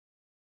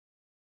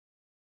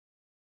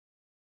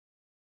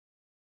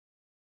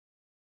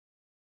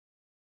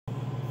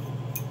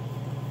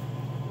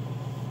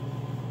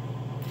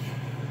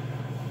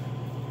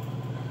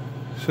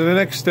So the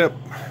next step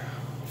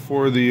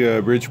for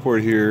the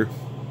Bridgeport here,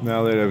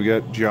 now that I've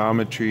got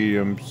geometry,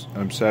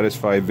 I'm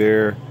satisfied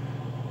there.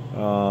 I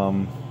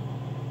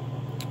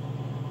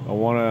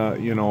want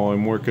to,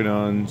 I'm working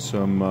on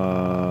some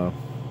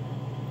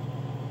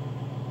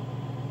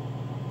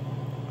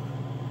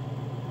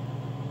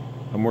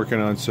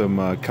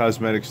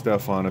cosmetic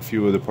stuff on a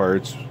few of the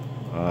parts.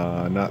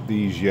 Not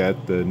these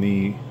yet, the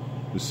knee,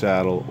 the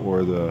saddle,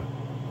 or the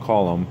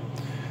column.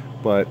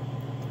 But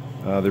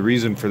the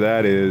reason for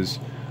that is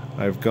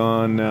I've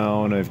gone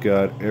now and I've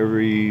got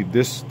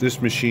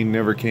this machine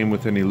never came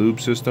with any lube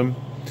system.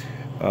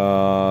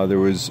 There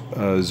was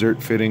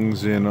Zert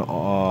fittings in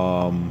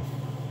all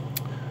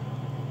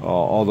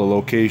the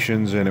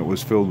locations, and it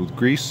was filled with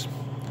grease.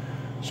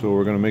 So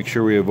we're going to make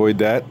sure we avoid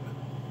that.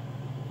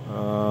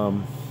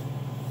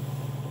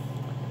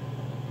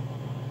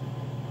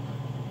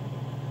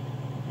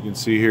 You can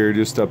see here,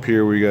 just up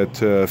here, we got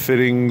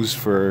fittings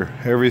for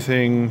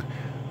everything.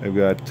 I've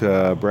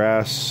got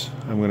brass.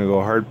 I'm going to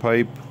go hard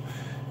pipe,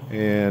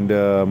 and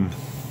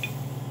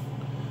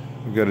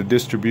we've got a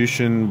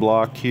distribution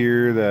block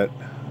here that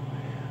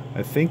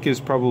I think is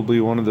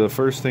probably one of the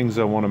first things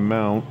I want to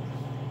mount.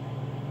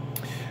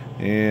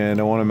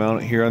 And I want to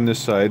mount it here on this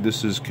side.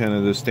 This is kind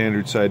of the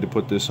standard side to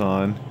put this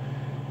on.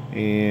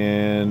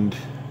 And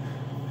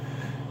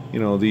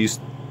these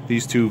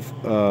two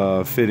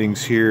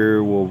fittings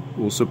here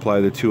will supply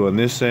the two on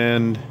this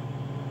end.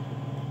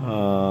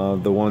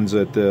 The ones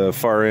at the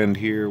far end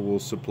here will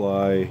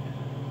supply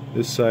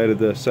this side of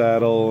the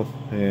saddle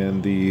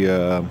and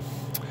the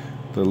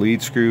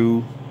lead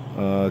screw,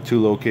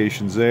 two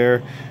locations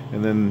there,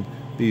 and then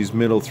these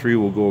middle three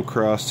will go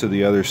across to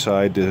the other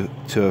side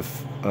to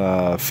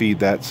feed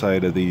that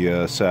side of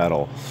the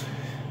saddle.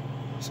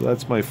 So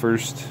that's my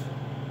first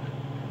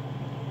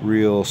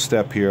real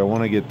step here. I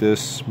want to get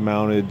this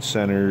mounted,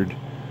 centered.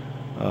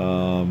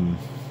 I'm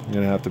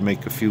gonna have to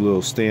make a few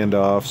little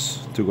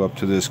standoffs to go up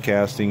to this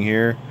casting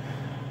here.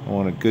 I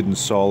want it good and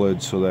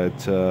solid so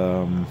that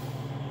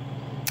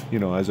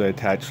as I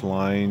attach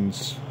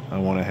lines, I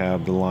want to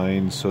have the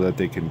lines so that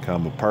they can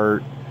come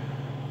apart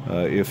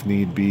if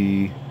need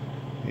be.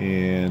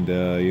 And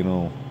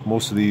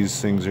most of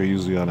these things are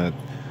usually on a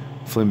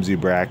flimsy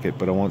bracket,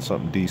 but I want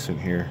something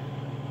decent here.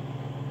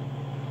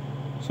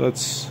 So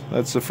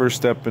that's the first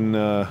step in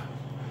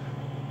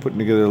putting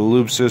together the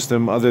lube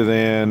system, other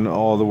than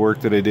all the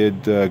work that I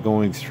did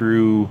going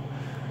through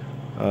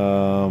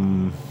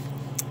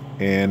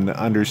and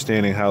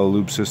understanding how the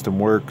lube system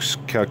works,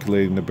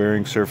 calculating the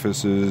bearing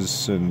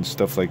surfaces and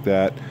stuff like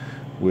that,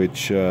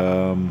 which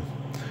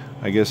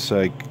I guess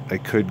I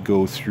could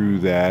go through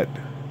that,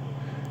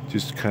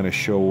 just to kind of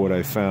show what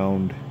I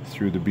found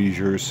through the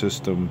Bijur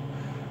system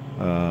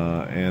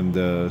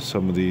and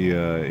some of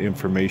the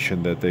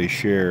information that they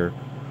share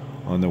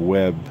on the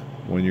web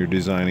when you're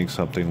designing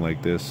something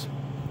like this.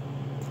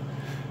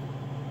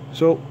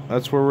 So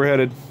that's where we're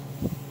headed.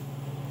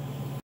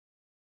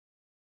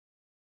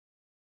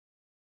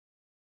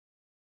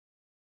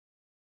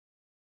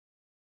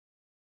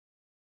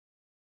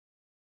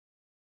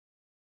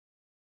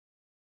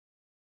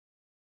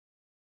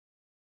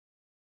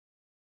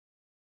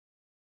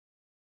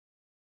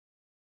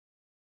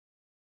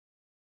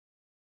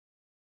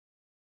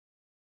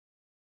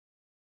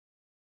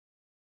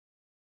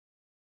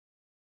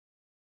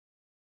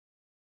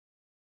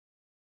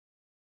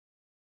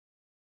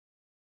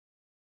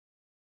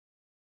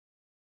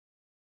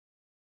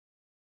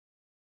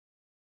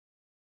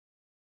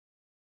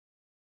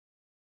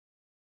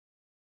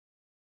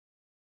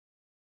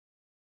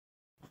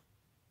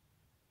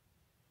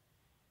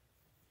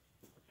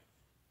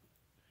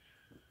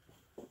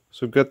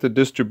 So I've got the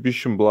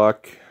distribution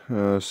block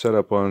set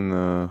up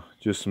on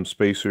just some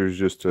spacers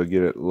just to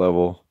get it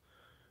level,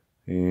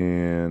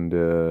 and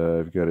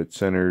I've got it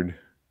centered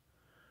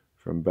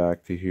from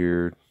back to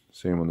here,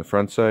 same on the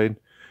front side,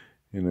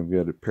 and I've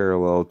got it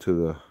parallel to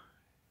the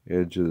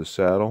edge of the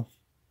saddle.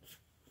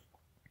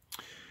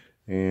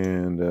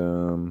 And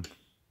I'm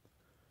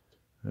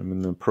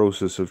in the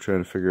process of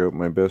trying to figure out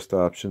my best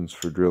options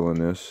for drilling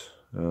this.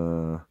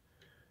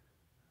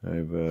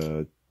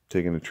 I've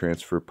taken a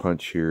transfer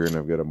punch here, and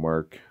I've got a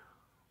mark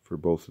for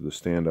both of the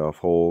standoff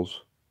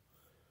holes.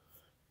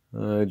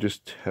 I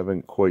just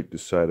haven't quite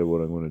decided what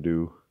I'm going to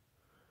do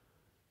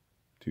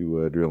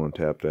to drill and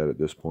tap that at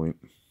this point.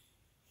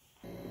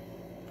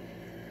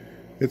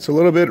 It's a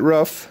little bit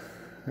rough,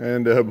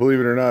 and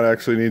believe it or not,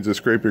 actually needs a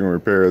scraping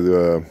repair.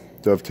 The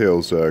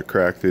dovetail's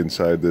cracked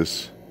inside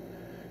this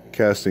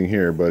casting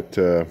here, but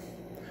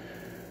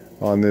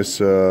on this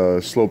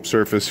slope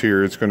surface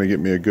here, it's going to get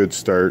me a good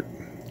start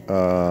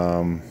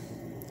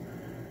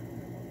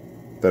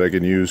that I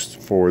can use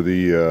for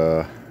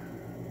the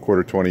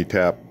quarter 20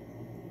 tap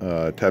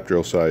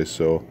drill size.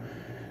 So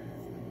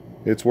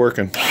it's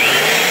working.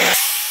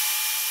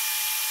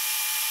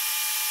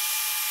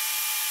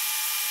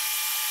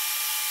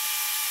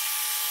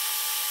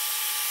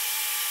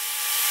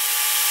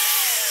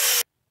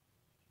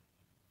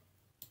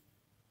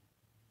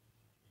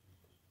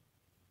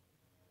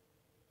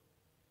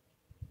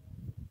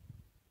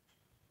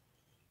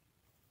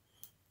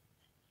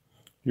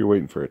 You're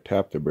waiting for a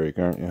tap to break,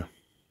 aren't you?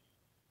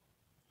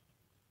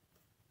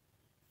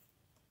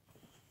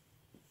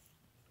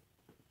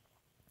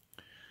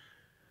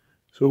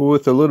 So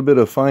with a little bit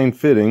of fine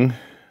fitting,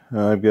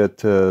 I've got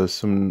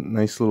some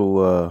nice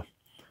little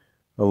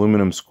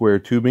aluminum square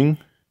tubing,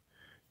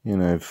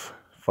 and I've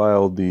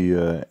filed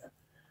the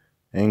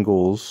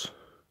angles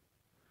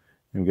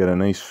and got a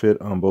nice fit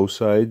on both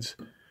sides.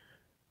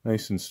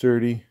 Nice and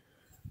sturdy,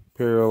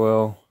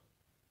 parallel,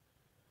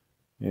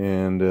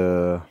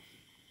 and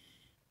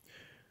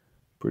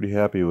pretty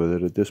happy with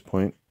it at this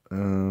point.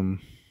 So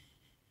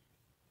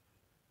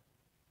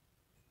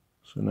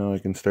now I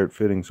can start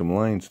fitting some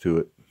lines to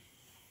it.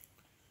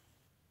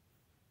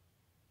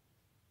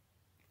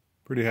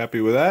 Pretty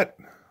happy with that.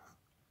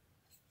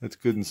 That's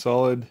good and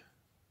solid.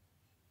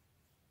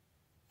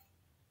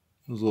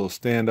 Those little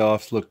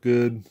standoffs look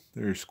good.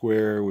 They're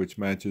square, which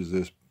matches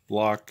this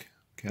block.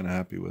 Kind of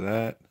happy with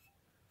that.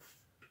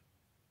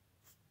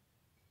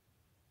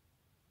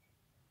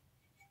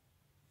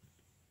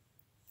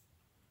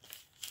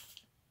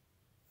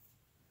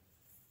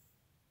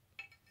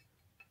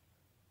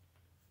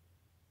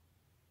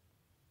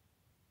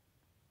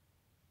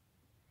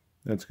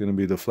 That's going to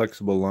be the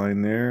flexible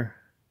line there.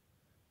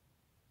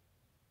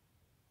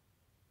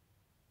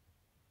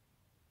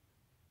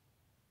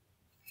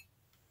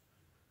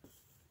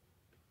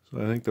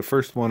 So I think the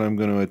first one I'm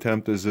going to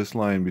attempt is this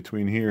line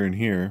between here and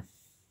here,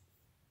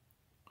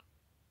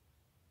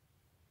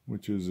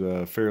 which is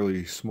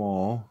fairly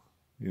small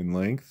in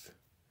length,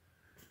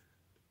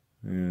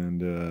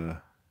 and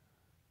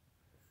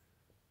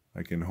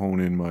I can hone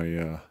in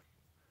my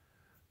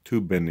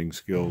tube bending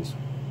skills.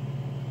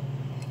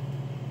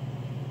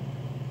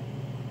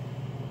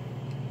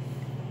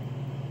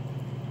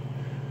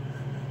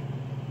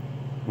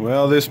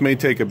 Well, this may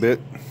take a bit.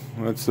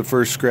 That's the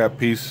first scrap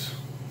piece.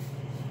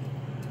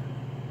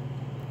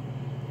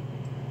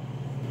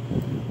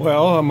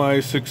 Well, my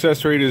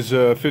success rate is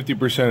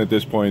 50% at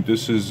this point.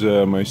 This is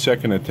my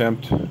second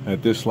attempt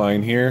at this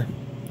line here,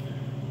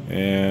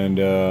 and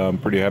I'm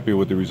pretty happy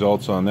with the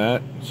results on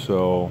that.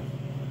 So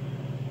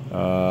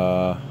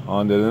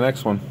on to the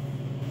next one.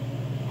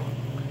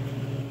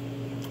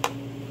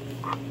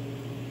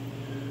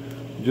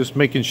 Just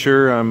making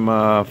sure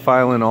I'm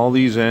filing all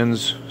these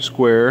ends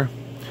square,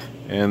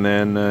 and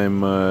then I'm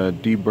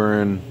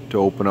deburring to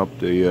open up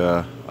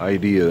the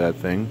ID of that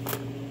thing.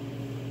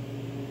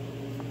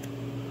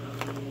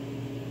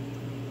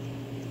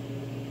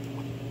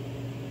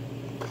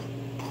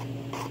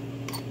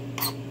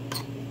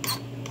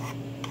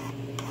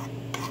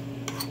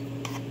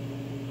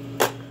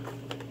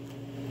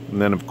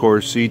 And then of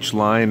course each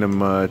line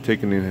I'm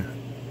taking the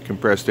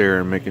compressed air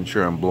and making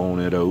sure I'm blowing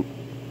it out.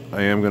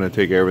 I am going to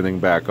take everything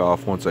back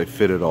off once I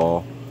fit it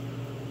all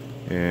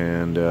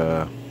and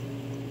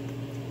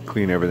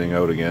clean everything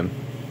out again.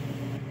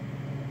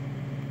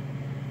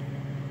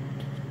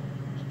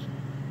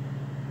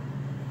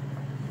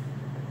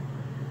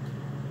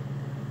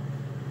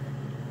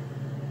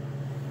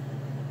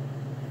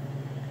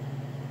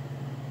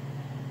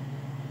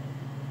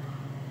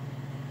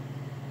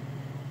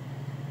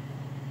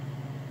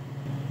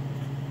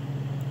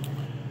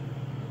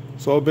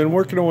 So I've been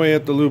working away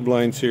at the lube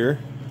lines here.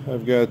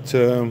 I've got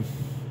I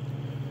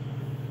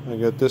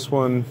got this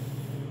one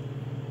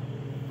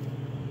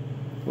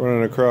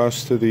running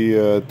across to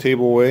the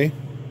tableway.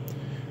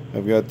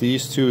 I've got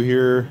these two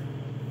here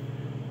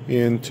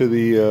into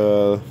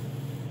the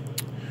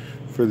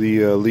for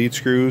the lead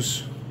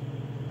screws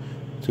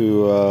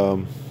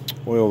to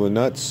oil the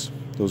nuts.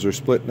 Those are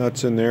split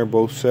nuts in there.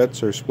 Both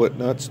sets are split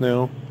nuts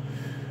now,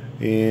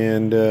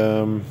 and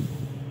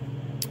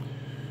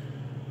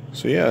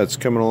so yeah, it's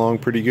coming along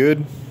pretty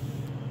good.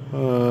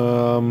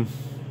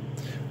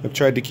 I've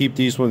tried to keep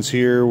these ones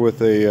here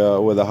with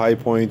a high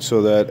point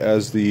so that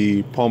as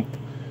the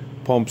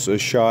pumps a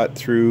shot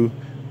through,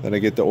 then I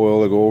get the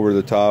oil to go over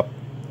the top,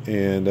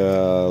 and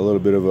a little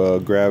bit of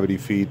a gravity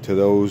feed to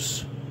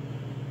those,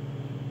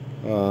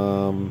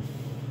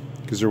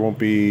 because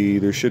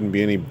there shouldn't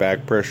be any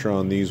back pressure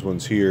on these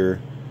ones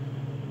here.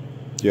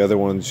 The other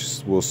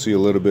ones will see a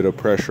little bit of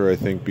pressure, I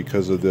think,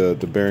 because of the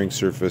bearing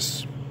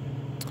surface.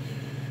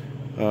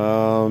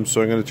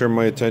 So I'm going to turn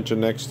my attention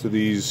next to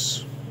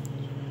these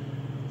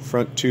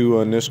front two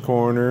on this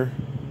corner,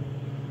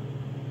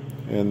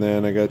 and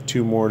then I got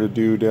two more to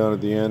do down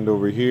at the end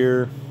over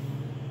here.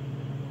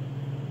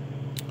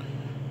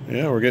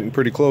 Yeah, we're getting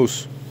pretty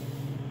close.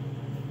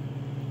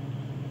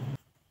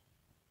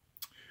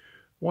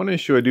 One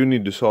issue I do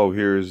need to solve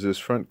here is this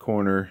front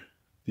corner.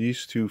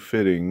 These two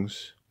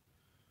fittings,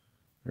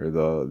 or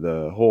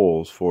the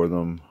holes for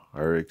them,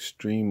 are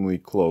extremely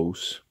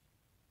close.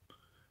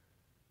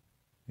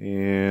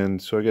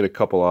 And so I get a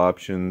couple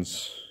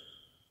options.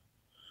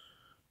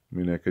 I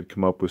mean, I could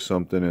come up with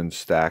something and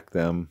stack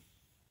them.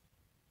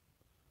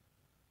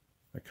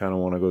 I kind of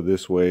want to go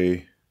this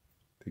way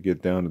to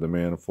get down to the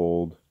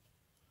manifold.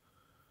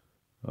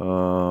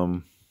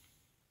 One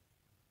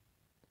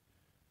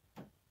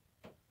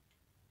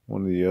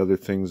of the other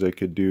things I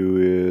could do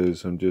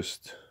is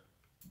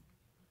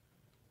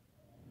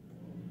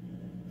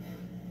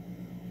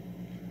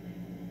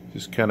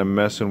just kind of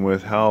messing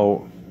with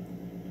how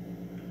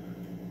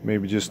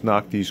maybe just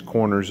knock these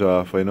corners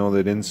off. I know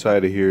that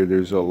inside of here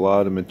there's a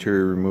lot of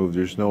material removed.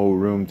 There's no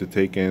room to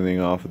take anything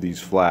off of these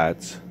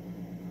flats,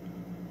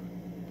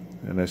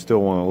 and I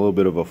still want a little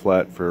bit of a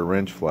flat for a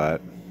wrench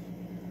flat.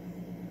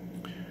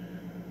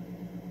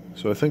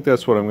 So I think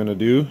that's what I'm going to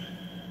do.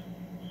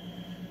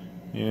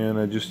 And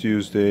I just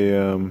used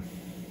an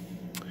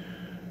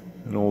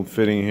old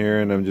fitting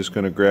here, and I'm just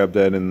going to grab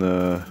that in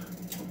the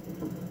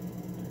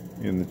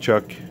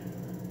chuck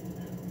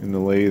in the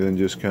lathe and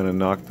just kind of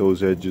knock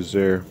those edges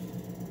there.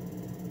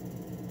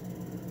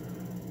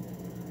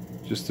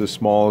 Just the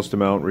smallest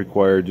amount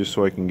required, just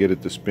so I can get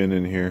it to spin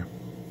in here.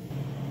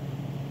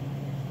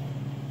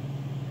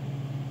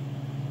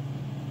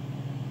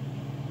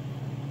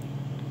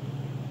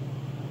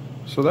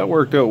 So that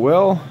worked out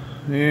well.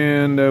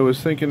 And I was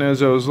thinking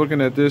as I was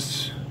looking at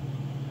this,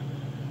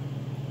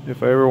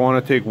 if I ever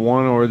want to take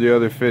one or the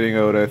other fitting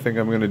out, I think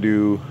I'm going to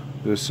do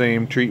the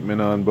same treatment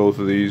on both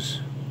of these.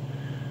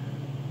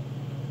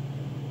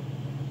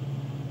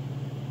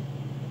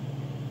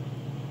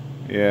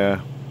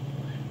 Yeah,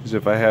 because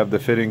if I have the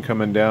fitting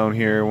coming down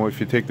here, well, if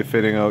you take the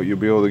fitting out, you'll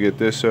be able to get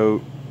this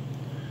out.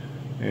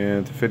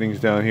 And the fitting's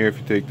down here, if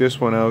you take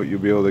this one out, you'll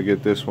be able to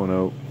get this one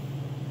out.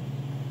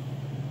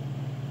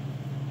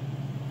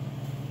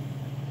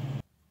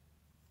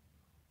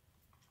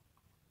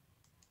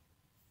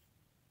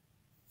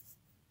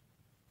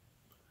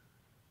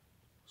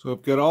 So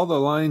I've got all the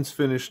lines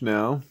finished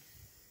now.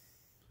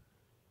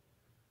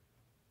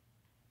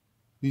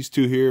 These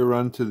two here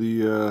run to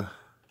the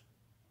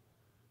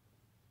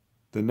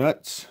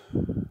nuts.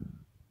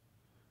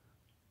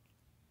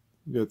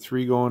 We've got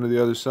 3 going to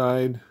the other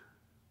side.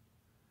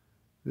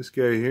 This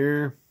guy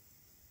here.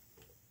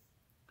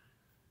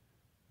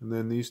 And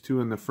then these 2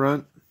 in the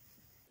front.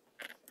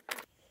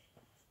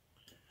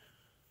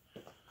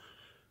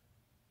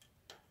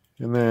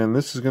 And then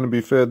this is going to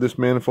be fed, this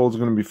manifold is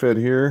going to be fed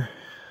here.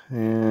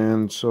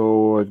 And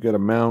so I've got to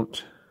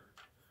mount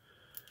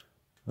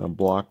a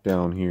block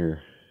down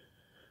here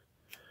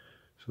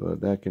so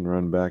that that can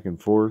run back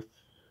and forth.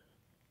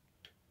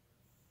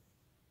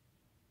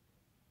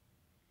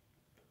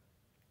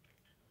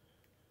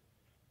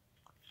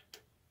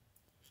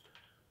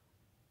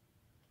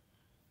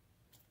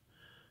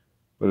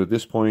 But at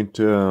this point,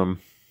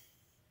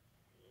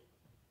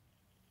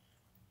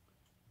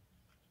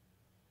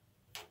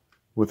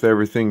 with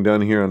everything done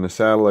here on the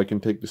saddle, I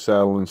can take the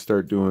saddle and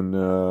start doing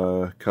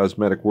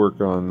cosmetic work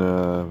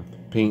on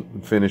paint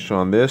and finish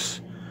on this.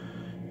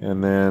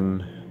 And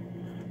then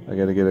I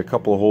got to get a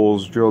couple of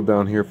holes drilled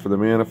down here for the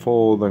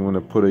manifold. I'm going to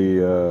put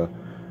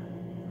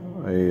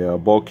a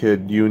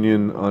bulkhead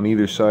union on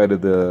either side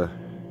of the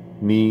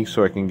knee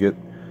so I can get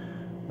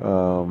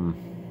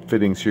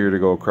fittings here to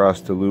go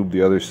across to lube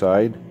the other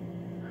side.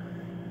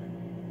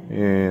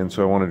 And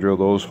so I want to drill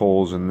those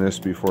holes in this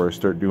before I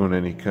start doing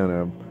any kind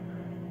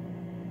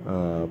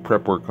of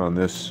prep work on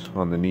this,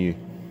 on the knee.